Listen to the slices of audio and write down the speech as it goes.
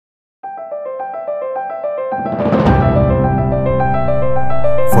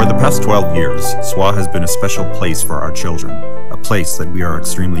the past 12 years, SWA has been a special place for our children, a place that we are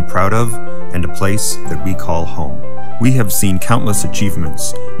extremely proud of, and a place that we call home. We have seen countless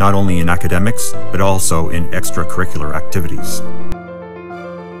achievements, not only in academics, but also in extracurricular activities.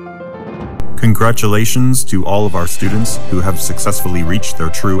 Congratulations to all of our students who have successfully reached their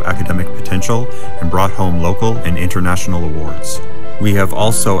true academic potential and brought home local and international awards. We have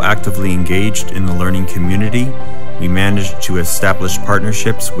also actively engaged in the learning community. We managed to establish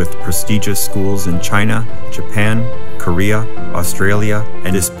partnerships with prestigious schools in China, Japan, Korea, Australia,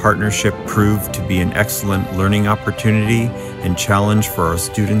 and this partnership proved to be an excellent learning opportunity and challenge for our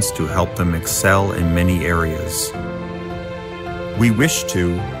students to help them excel in many areas. We wish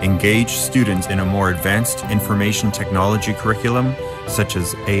to engage students in a more advanced information technology curriculum such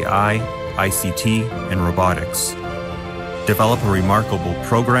as AI, ICT, and robotics. Develop a remarkable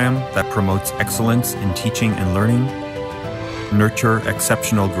program that promotes excellence in teaching and learning. Nurture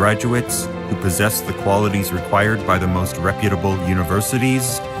exceptional graduates who possess the qualities required by the most reputable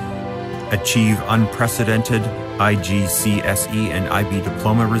universities. Achieve unprecedented IGCSE and IB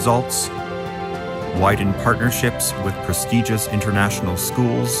diploma results. Widen partnerships with prestigious international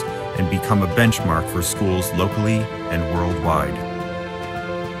schools and become a benchmark for schools locally and worldwide.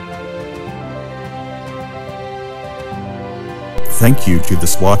 Thank you to the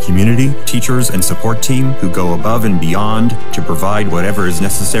SWA community, teachers, and support team who go above and beyond to provide whatever is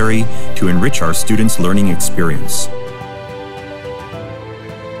necessary to enrich our students' learning experience.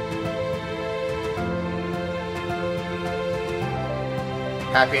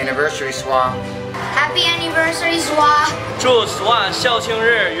 Happy Anniversary SWA! Happy Anniversary SWA! 祝SWA校庆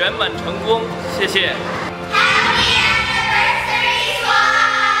日圆满成功，谢谢。